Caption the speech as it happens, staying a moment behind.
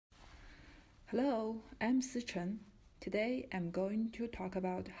Hello, I'm Sichen. Today I'm going to talk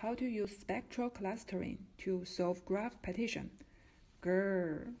about how to use spectral clustering to solve graph partition.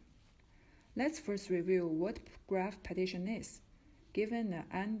 Grrr. Let's first review what graph partition is. Given an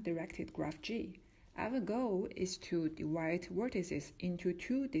undirected graph G, our goal is to divide vertices into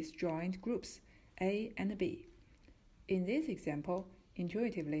two disjoint groups, A and B. In this example,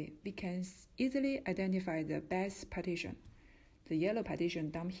 intuitively, we can easily identify the best partition. The yellow partition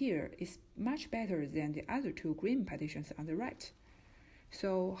down here is much better than the other two green partitions on the right.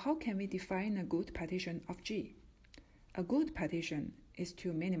 So how can we define a good partition of G? A good partition is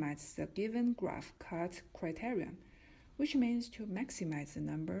to minimize the given graph cut criterion, which means to maximize the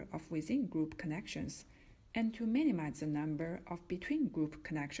number of within-group connections and to minimize the number of between-group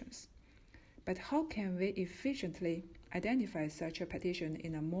connections. But how can we efficiently identify such a partition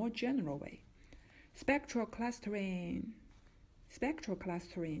in a more general way? Spectral clustering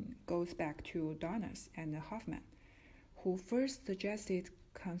goes back to Donis and Hoffman, who first suggested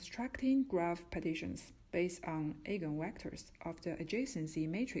constructing graph partitions based on eigenvectors of the adjacency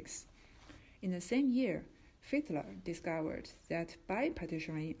matrix. In the same year, Fiedler discovered that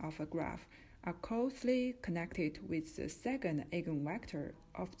bipartitioning of a graph are closely connected with the second eigenvector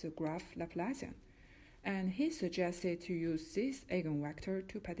of the graph Laplacian, and he suggested to use this eigenvector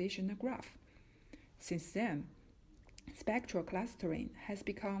to partition a graph. Since then, spectral clustering has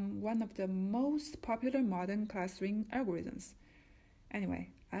become one of the most popular modern clustering algorithms. Anyway,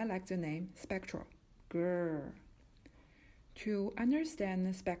 I like the name spectral. Grrr. To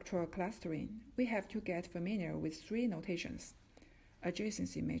understand spectral clustering, we have to get familiar with three notations: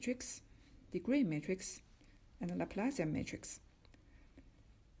 adjacency matrix, degree matrix, and Laplacian matrix.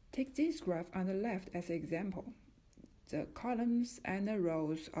 Take this graph on the left as an example. The columns and the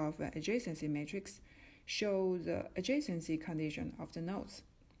rows of an adjacency matrix show the adjacency condition of the nodes.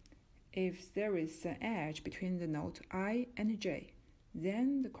 If there is an edge between the node I and J,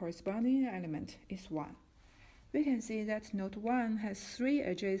 then the corresponding element is 1. We can see that node 1 has 3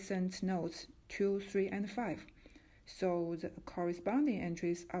 adjacent nodes, 2, 3, and 5, so the corresponding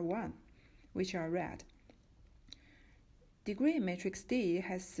entries are 1, which are red. Degree matrix D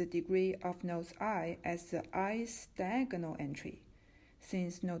has the degree of nodes I as the ith diagonal entry.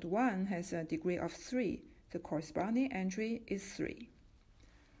 Since node 1 has a degree of 3, the corresponding entry is 3.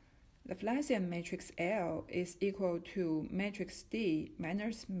 Laplacian matrix L is equal to matrix D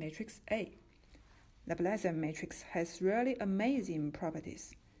minus matrix A. Laplacian matrix has really amazing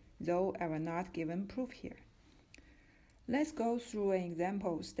properties, though I will not give proof here. Let's go through an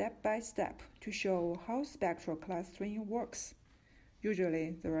example step by step to show how spectral clustering works.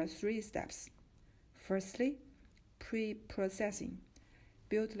 Usually, there are 3 steps. Firstly, pre-processing.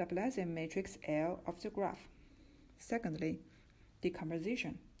 Build Laplacian matrix L of the graph. Secondly,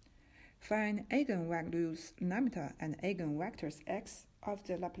 decomposition. Find eigenvalues lambda and eigenvectors x of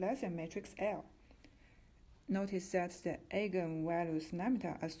the Laplacian matrix L. Notice that the eigenvalues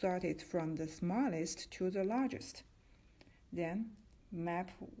lambda are sorted from the smallest to the largest. Then,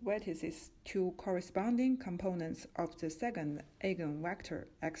 map vertices to corresponding components of the second eigenvector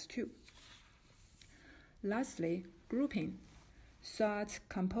x2. Lastly, grouping. Sort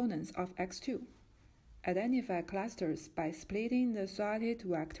components of x2. Identify clusters by splitting the sorted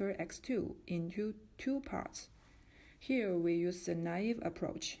vector x2 into 2 parts. Here we use the naive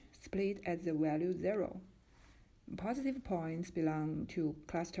approach, split at the value 0. Positive points belong to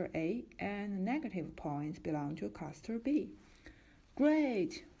cluster A and negative points belong to cluster B.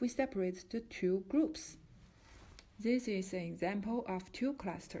 Great! We separate the 2 groups. This is an example of 2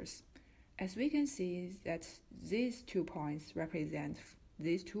 clusters. As we can see that these 2 points represent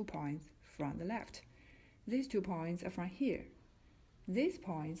these 2 points from the left. These 2 points are from here. These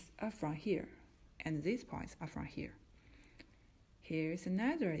points are from here. And these points are from here. Here's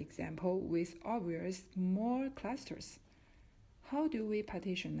another example with obvious more clusters. How do we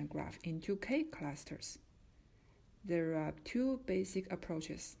partition a graph into k clusters? There are 2 basic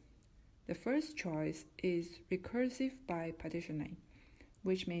approaches. The first choice is recursive bipartitioning,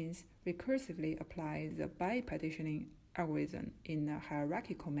 which means recursively apply the bipartitioning algorithm in a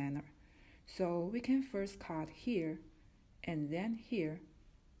hierarchical manner. So we can first cut here, and then here,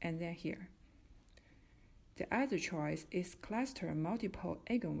 and then here. The other choice is cluster multiple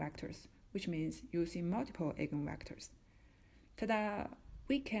eigenvectors, which means using multiple eigenvectors. Ta-da!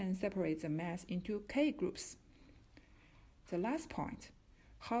 We can separate the mass into k groups. The last point,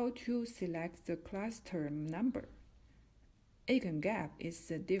 how to select the cluster number. Eigengap is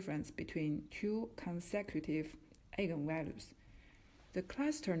the difference between 2 consecutive eigenvalues. The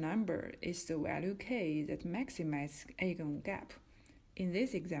cluster number is the value k that maximizes eigengap. In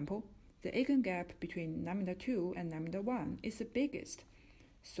this example, The eigengap between lambda 2 and lambda 1 is the biggest,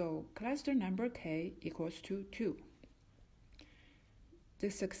 so cluster number k equals to 2. The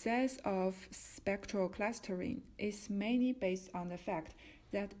success of spectral clustering is mainly based on the fact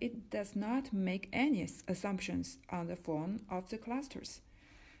that it does not make any assumptions on the form of the clusters,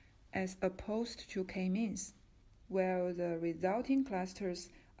 as opposed to k-means, where the resulting clusters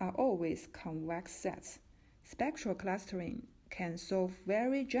are always convex sets. Spectral clustering can solve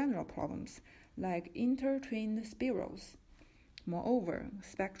very general problems like intertwined spirals. Moreover,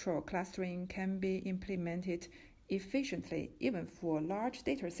 spectral clustering can be implemented efficiently even for large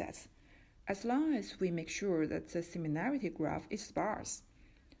datasets, as long as we make sure that the similarity graph is sparse.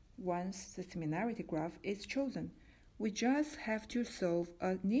 Once the similarity graph is chosen, we just have to solve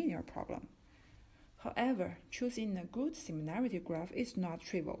a linear problem. However, choosing a good similarity graph is not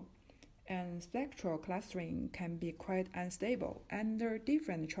trivial, and spectral clustering can be quite unstable under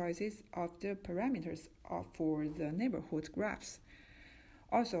different choices of the parameters for the neighborhood graphs.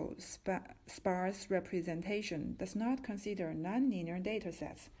 Also, sparse representation does not consider nonlinear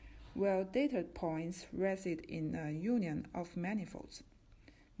datasets, where data points reside in a union of manifolds.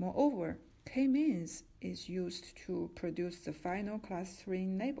 Moreover, k-means is used to produce the final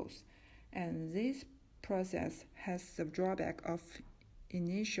clustering labels, and this process has the drawback of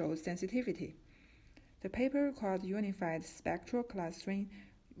initial sensitivity. The paper called Unified Spectral Clustering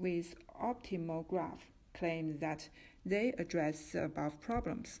with Optimal Graph claims that they address the above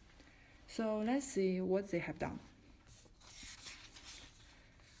problems. So let's see what they have done.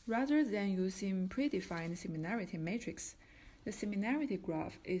 Rather than using predefined similarity matrix, the similarity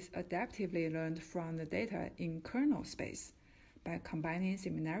graph is adaptively learned from the data in kernel space. By combining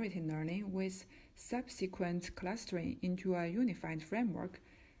similarity learning with subsequent clustering into a unified framework,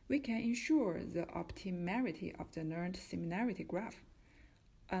 we can ensure the optimality of the learned similarity graph.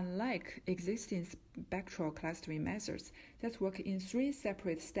 Unlike existing spectral clustering methods that work in 3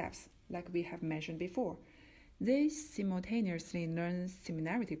 separate steps, like we have mentioned before, they simultaneously learn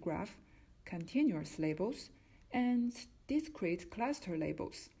similarity graph, continuous labels, and discrete cluster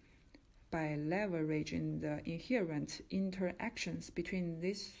labels. By leveraging the inherent interactions between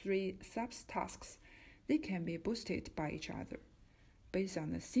these 3 subtasks, they can be boosted by each other. Based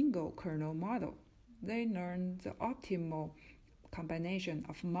on a single kernel model, they learn the optimal combination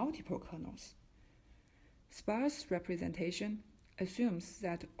of multiple kernels. Sparse representation assumes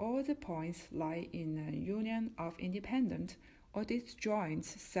that all the points lie in a union of independent or disjoint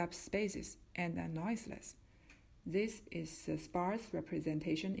subspaces and are noiseless. This is the sparse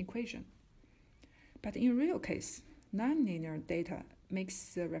representation equation. But in real case, nonlinear data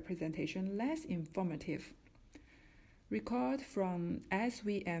makes the representation less informative. Recalled from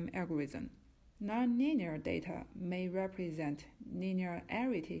SVM algorithm, nonlinear data may represent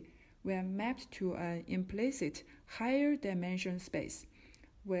linearity when mapped to an implicit higher dimension space,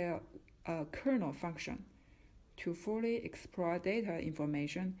 where a kernel function. To fully explore data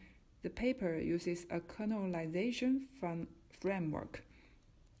information, the paper uses a kernelization framework.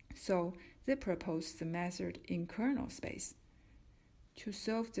 So they propose the method in kernel space. To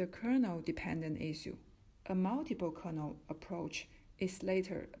solve the kernel-dependent issue, a multiple kernel approach is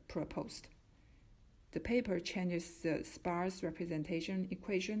later proposed. The paper changes the sparse representation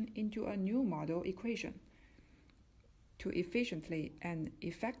equation into a new model equation. To efficiently and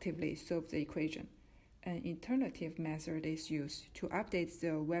effectively solve the equation, an alternative method is used to update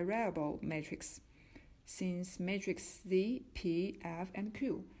the variable matrix. Since matrix Z, P, F, and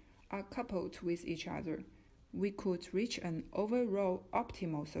Q are coupled with each other, we could reach an overall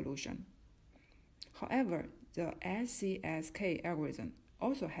optimal solution. However, the SCSK algorithm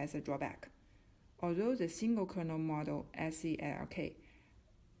also has a drawback. Although the single kernel model SCLK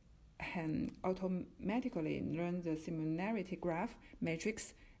can automatically learn the similarity graph,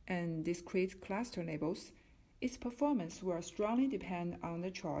 matrix, and discrete cluster labels, its performance will strongly depend on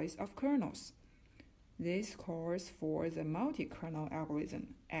the choice of kernels. This calls for the multi-kernel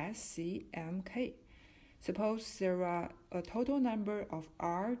algorithm, SCMK. Suppose there are a total number of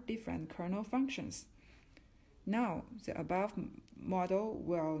R different kernel functions. Now, the above model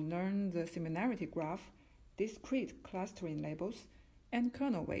will learn the similarity graph, discrete clustering labels, and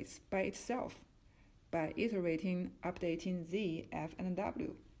kernel weights by itself. By iterating, updating Z, F, and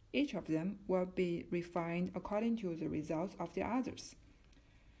W, each of them will be refined according to the results of the others.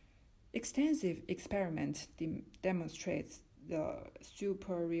 Extensive experiment demonstrates the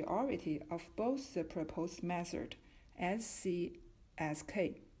superiority of both the proposed method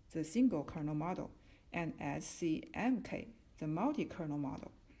SCSK, the single kernel model, and SCMK, the multi-kernel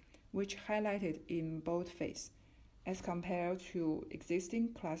model, which highlighted in boldface. as compared to existing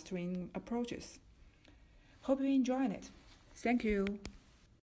clustering approaches. Hope you enjoyed it. Thank you.